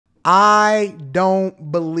I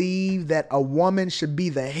don't believe that a woman should be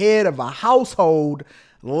the head of a household,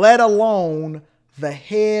 let alone the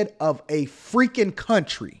head of a freaking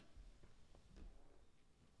country.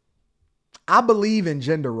 I believe in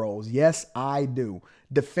gender roles. Yes, I do.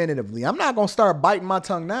 Definitively. I'm not going to start biting my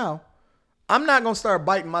tongue now. I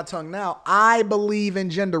believe in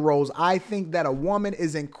gender roles. I think that a woman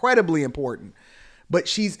is incredibly important, but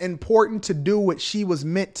she's important to do what she was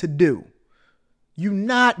meant to do. You're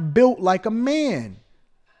not built like a man.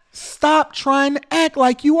 Stop trying to act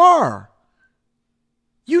like you are.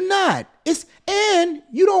 You're not. And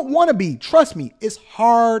you don't want to be. Trust me, it's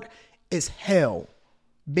hard as hell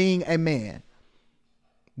being a man.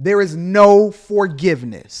 There is no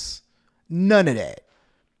forgiveness. None of that.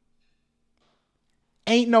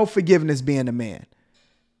 Ain't no forgiveness being a man.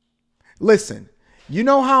 Listen, you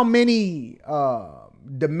know how many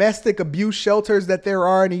domestic abuse shelters that there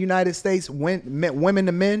are in the United States, women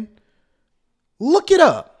to men? Look it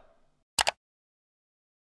up.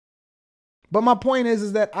 But my point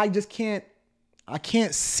is that I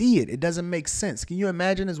can't see it. It doesn't make sense. Can you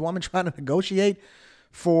imagine this woman trying to negotiate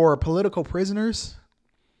for political prisoners?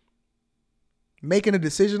 Making a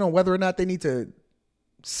decision on whether or not they need to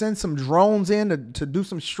send some drones in to do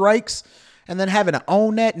some strikes and then having to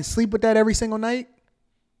own that and sleep with that every single night?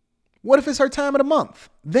 What if it's her time of the month?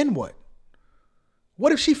 Then what?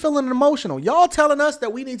 What if she feeling emotional? Y'all telling us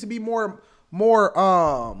that we need to be more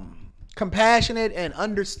compassionate and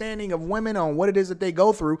understanding of women on what it is that they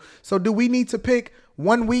go through. So do we need to pick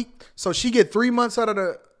 1 week so she get 3 weeks out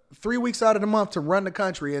of the month to run the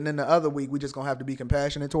country, and then the other week we just gonna have to be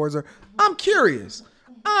compassionate towards her? I'm curious.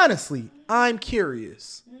 Honestly, I'm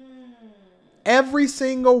curious. Every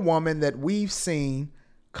single woman that we've seen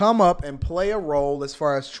come up and play a role as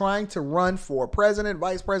far as trying to run for president,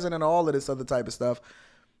 vice president, all of this other type of stuff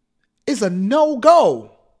is a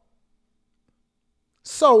no-go.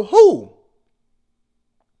 So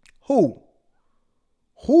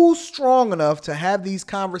who's strong enough to have these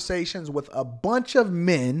conversations with a bunch of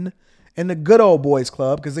men in the good old boys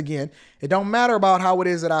club? Because again, it don't matter about how it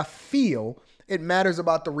is that I feel. It matters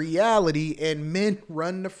about the reality, and men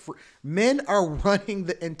are running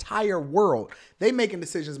the entire world. They making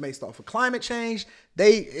decisions based off of climate change.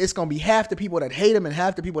 It's going to be half the people that hate them and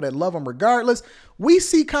half the people that love them regardless. We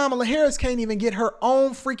see Kamala Harris can't even get her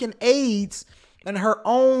own freaking aides and her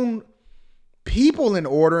own people in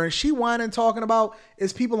order. And she whining talking about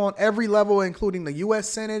it's people on every level, including the U.S.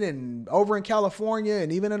 Senate and over in California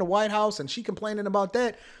and even in the White House. And she complaining about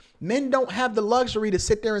that. Men don't have the luxury to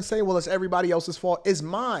sit there and say, well, it's everybody else's fault. It's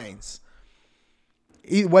mine.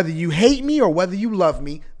 Whether you hate me or whether you love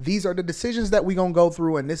me, these are the decisions that we're going to go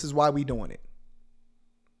through, and this is why we're doing it.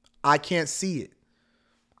 I can't see it.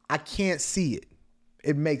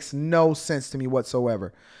 It makes no sense to me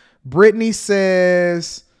whatsoever. Brittany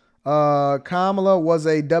says Kamala was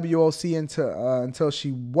a WOC until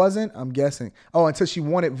she wasn't, I'm guessing. Oh, until she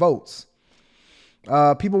wanted votes.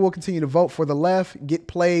 People will continue to vote for the left, get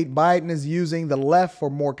played. Biden is using the left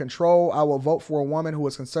for more control. I will vote for a woman who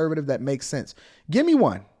is conservative. That makes sense. Give me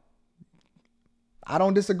one. I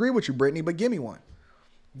don't disagree with you, Brittany, but give me one.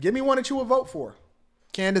 Give me one that you will vote for.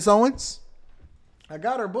 Candace Owens. I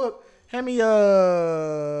got her book. Hand me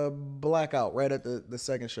Blackout right at the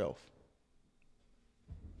second shelf.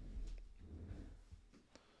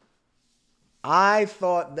 I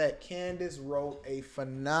thought that Candace wrote a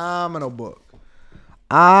phenomenal book.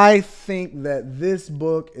 I think that this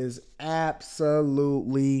book is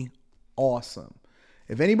absolutely awesome.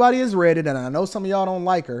 If anybody has read it, and I know some of y'all don't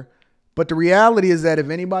like her, but the reality is that if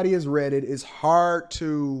anybody has read it, it's hard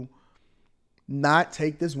to not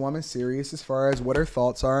take this woman serious as far as what her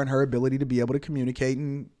thoughts are and her ability to be able to communicate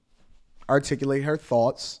and articulate her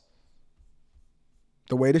thoughts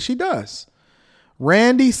the way that she does.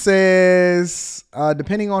 Randy says,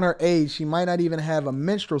 depending on her age, she might not even have a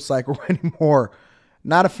menstrual cycle anymore.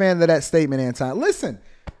 Not a fan of that statement, Anton. Listen,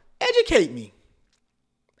 educate me.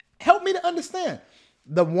 Help me to understand.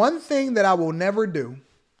 The one thing that I will never do,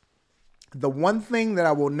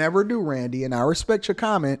 Randy, and I respect your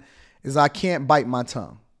comment, is I can't bite my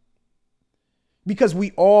tongue. Because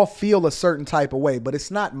we all feel a certain type of way, but it's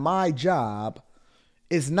not my job.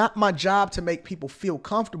 It's not my job to make people feel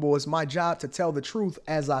comfortable. It's my job to tell the truth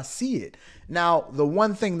as I see it. Now, the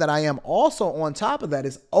one thing that I am also on top of that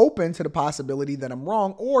is open to the possibility that I'm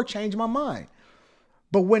wrong or change my mind.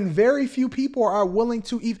 But when very few people are willing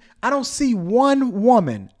to even, I don't see one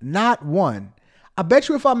woman, not one. I bet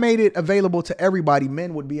you if I made it available to everybody,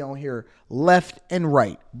 men would be on here left and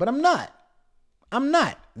right. But I'm not.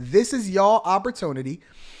 This is y'all opportunity.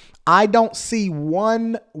 I don't see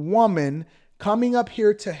one woman coming up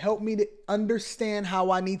here to help me to understand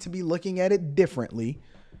how I need to be looking at it differently.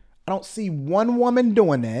 I don't see one woman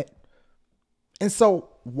doing that. And so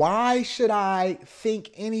why should I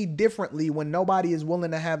think any differently when nobody is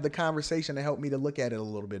willing to have the conversation to help me to look at it a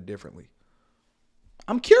little bit differently?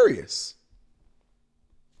 I'm curious.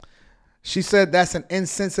 She said that's an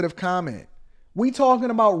insensitive comment. We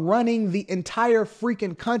talking about running the entire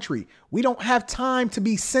freaking country. We don't have time to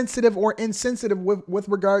be sensitive or insensitive with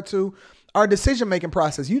regard to our decision-making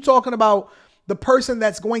process. You talking about the person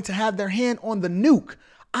that's going to have their hand on the nuke.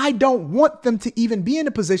 I don't want them to even be in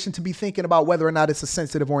a position to be thinking about whether or not it's a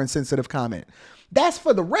sensitive or insensitive comment. That's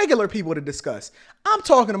for the regular people to discuss. I'm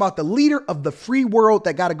talking about the leader of the free world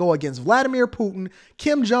that got to go against Vladimir Putin,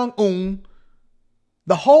 Kim Jong-un,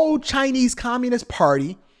 the whole Chinese Communist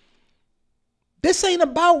Party. This ain't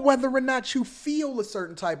about whether or not you feel a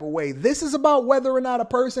certain type of way. This is about whether or not a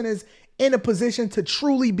person is in a position to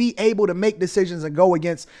truly be able to make decisions and go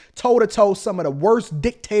against toe-to-toe some of the worst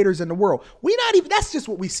dictators in the world. That's just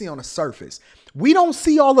what we see on the surface. We don't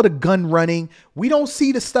see all of the gun running. We don't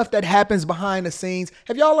see the stuff that happens behind the scenes.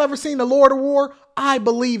 Have y'all ever seen The Lord of War? I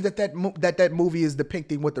believe that movie is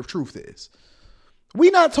depicting what the truth is.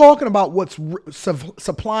 We're not talking about what's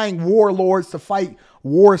supplying warlords to fight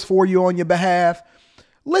wars for you on your behalf.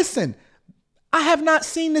 Listen, I have not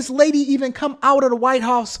seen this lady even come out of the White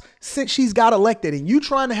House since she's got elected. And you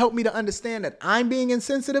trying to help me to understand that I'm being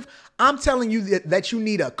insensitive? I'm telling you that you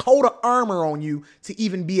need a coat of armor on you to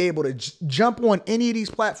even be able to jump on any of these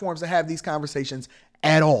platforms to have these conversations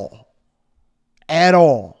at all. At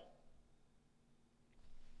all.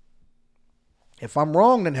 If I'm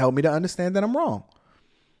wrong, then help me to understand that I'm wrong.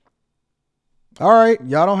 All right,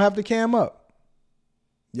 y'all don't have to cam up.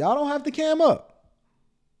 Y'all don't have to cam up.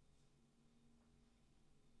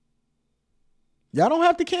 Y'all don't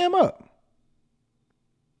have to cam up.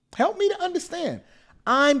 Help me to understand.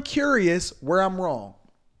 I'm curious where I'm wrong.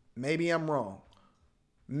 Maybe I'm wrong.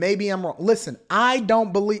 Maybe I'm wrong. Listen, I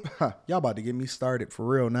don't believe... y'all about to get me started for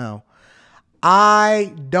real now.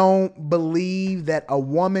 I don't believe that a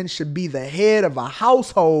woman should be the head of a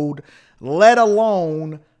household, let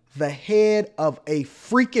alone the head of a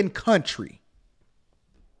freaking country.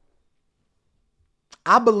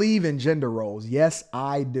 I believe in gender roles. Yes,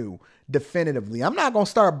 I do. Definitively. I'm not going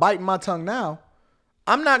to start biting my tongue now.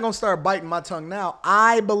 I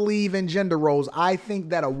believe in gender roles. I think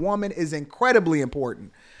that a woman is incredibly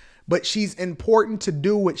important, but she's important to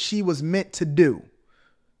do what she was meant to do.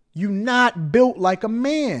 You're not built like a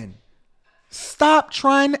man. Stop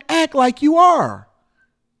trying to act like you are.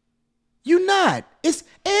 You're not.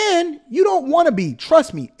 And you don't want to be.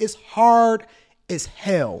 Trust me, it's hard as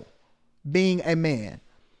hell being a man.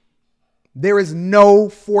 There is no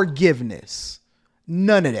forgiveness.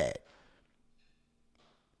 None of that.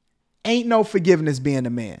 Ain't no forgiveness being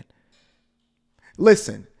a man.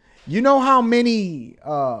 Listen, you know how many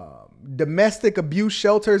domestic abuse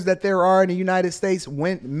shelters that there are in the United States,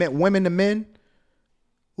 women to men?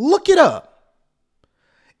 Look it up.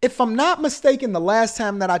 If I'm not mistaken, the last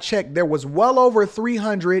time that I checked, there was well over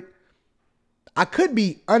 300. I could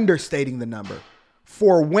be understating the number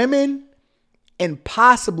for women and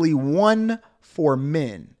possibly one for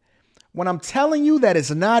men. When I'm telling you that it's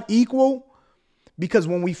not equal, because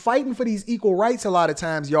when we fighting for these equal rights, a lot of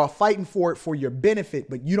times y'all fighting for it for your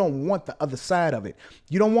benefit, but you don't want the other side of it.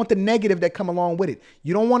 You don't want the negative that come along with it.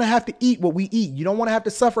 You don't want to have to eat what we eat. You don't want to have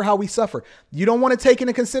to suffer how we suffer. You don't want to take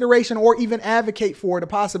into consideration or even advocate for the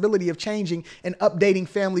possibility of changing and updating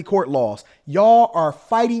family court laws. Y'all are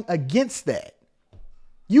fighting against that.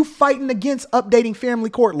 You fighting against updating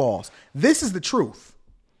family court laws. This is the truth.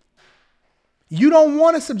 You don't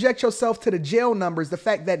want to subject yourself to the jail numbers, the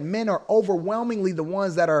fact that men are overwhelmingly the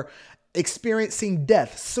ones that are experiencing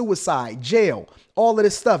death, suicide, jail, all of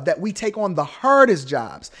this stuff, that we take on the hardest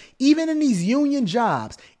jobs, even in these union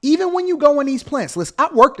jobs, even when you go in these plants. Listen, I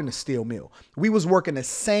worked in a steel mill. We was working the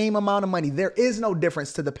same amount of money. There is no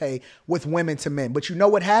difference to the pay with women to men. But you know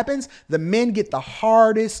what happens? The men get the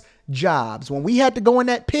hardest jobs. When we had to go in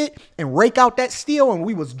that pit and rake out that steel and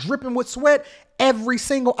we was dripping with sweat every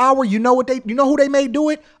single hour, you know who they made do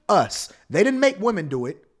it? Us. They didn't make women do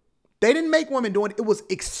it. It was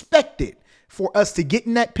expected for us to get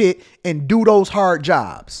in that pit and do those hard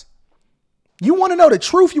jobs. You want to know the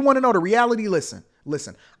truth? You want to know the reality? Listen,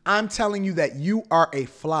 I'm telling you that you are a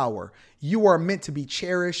flower. You are meant to be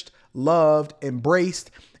cherished, loved, embraced,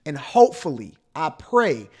 and hopefully, I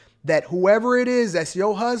pray that whoever it is that's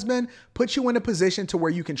your husband puts you in a position to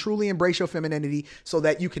where you can truly embrace your femininity so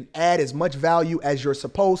that you can add as much value as you're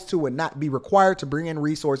supposed to and not be required to bring in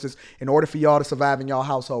resources in order for y'all to survive in y'all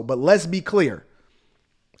household. But let's be clear.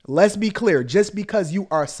 Let's be clear. Just because you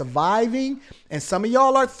are surviving and some of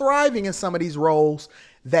y'all are thriving in some of these roles,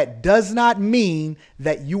 that does not mean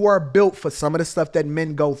that you are built for some of the stuff that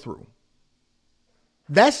men go through.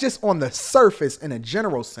 That's just on the surface in a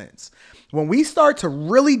general sense. When we start to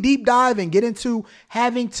really deep dive and get into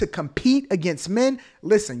having to compete against men,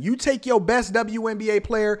 listen, you take your best WNBA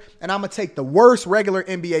player and I'm going to take the worst regular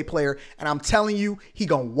NBA player and I'm telling you, he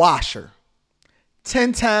going to wash her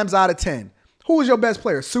 10 times out of 10. Who is your best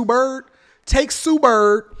player? Sue Bird? Take Sue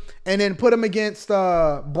Bird and then put him against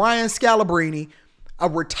Brian Scalabrine, a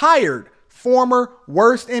retired former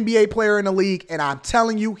worst NBA player in the league, and I'm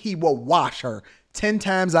telling you, he will wash her 10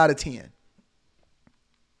 times out of 10.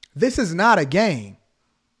 This is not a game.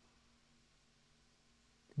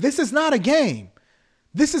 This is not a game.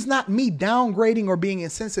 This is not me downgrading or being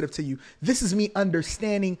insensitive to you. This is me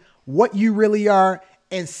understanding what you really are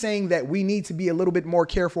and saying that we need to be a little bit more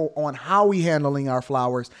careful on how we handling our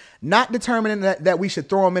flowers, not determining that we should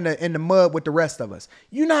throw them in the mud with the rest of us.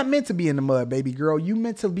 You're not meant to be in the mud, baby girl. You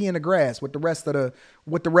meant to be in the grass with the rest of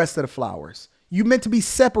the flowers. You meant to be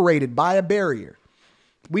separated by a barrier.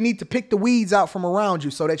 We need to pick the weeds out from around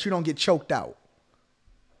you so that you don't get choked out.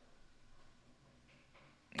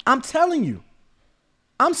 I'm telling you,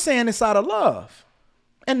 I'm saying this out of love.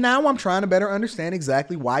 And now I'm trying to better understand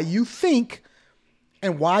exactly why you think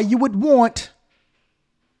and why you would want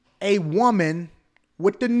a woman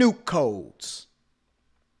with the nuke codes.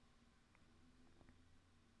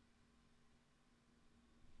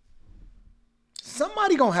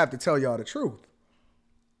 Somebody gonna have to tell y'all the truth.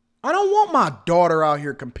 I don't want my daughter out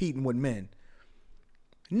here competing with men.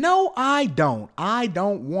 No, I don't. I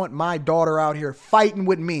don't want my daughter out here fighting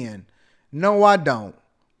with men. No, I don't.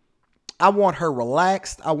 I want her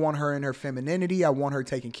relaxed. I want her in her femininity. I want her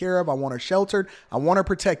taken care of. I want her sheltered. I want her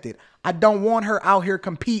protected. I don't want her out here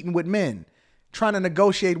competing with men, trying to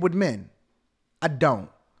negotiate with men. I don't.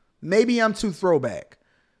 Maybe I'm too throwback.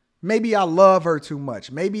 Maybe I love her too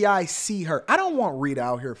much. Maybe I see her. I don't want Rita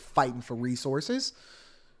out here fighting for resources.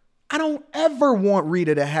 I don't ever want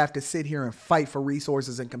Rita to have to sit here and fight for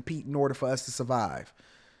resources and compete in order for us to survive.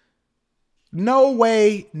 No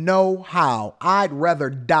way, no how. I'd rather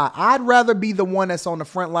die. I'd rather be the one that's on the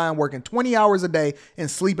front line working 20 hours a day and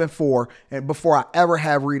sleeping 4 and before I ever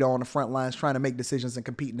have Rita on the front lines trying to make decisions and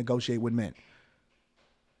compete and negotiate with men.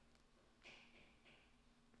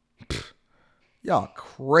 Pfft, y'all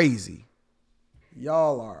crazy.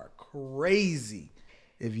 Y'all are crazy.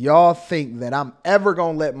 If y'all think that I'm ever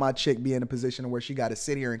going to let my chick be in a position where she got to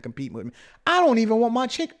sit here and compete with me, I don't even want my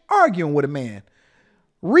chick arguing with a man.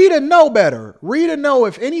 Rita know better. Rita know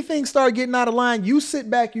if anything start getting out of line, you sit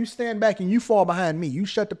back, you stand back, and you fall behind me. You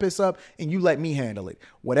shut the piss up and you let me handle it.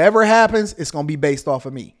 Whatever happens, it's going to be based off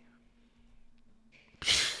of me.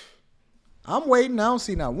 I'm waiting. I don't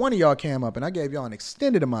see not one of y'all came up, and I gave y'all an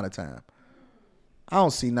extended amount of time. I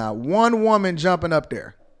don't see not one woman jumping up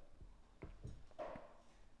there.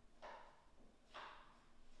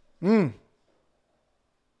 I'm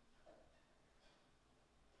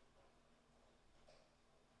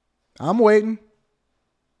waiting.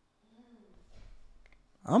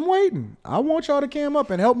 I'm waiting. I want y'all to come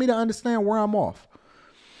up and help me to understand where I'm off.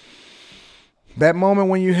 That moment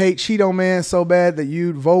when you hate Cheeto Man so bad that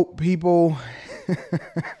you'd vote people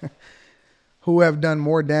who have done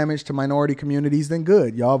more damage to minority communities than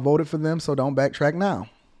good. Y'all voted for them, so don't backtrack now.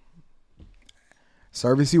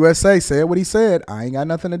 Service USA said what he said. I ain't got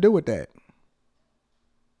nothing to do with that.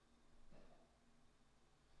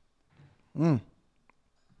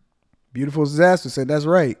 Beautiful Disaster said that's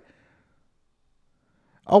right.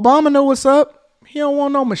 Obama know what's up. He don't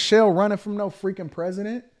want no Michelle running from no freaking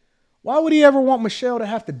president. Why would he ever want Michelle to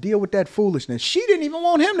have to deal with that foolishness? She didn't even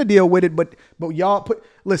want him to deal with it, but y'all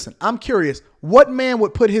listen, I'm curious. What man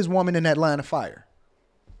would put his woman in that line of fire?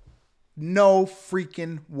 No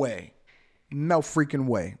freaking way. No freaking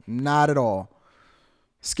way. Not at all.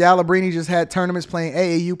 Scalabrine just had tournaments playing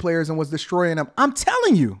AAU players and was destroying them. I'm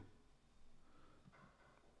telling you.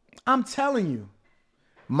 I'm telling you.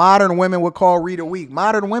 Modern women would call Rita weak.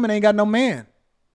 Modern women ain't got no man.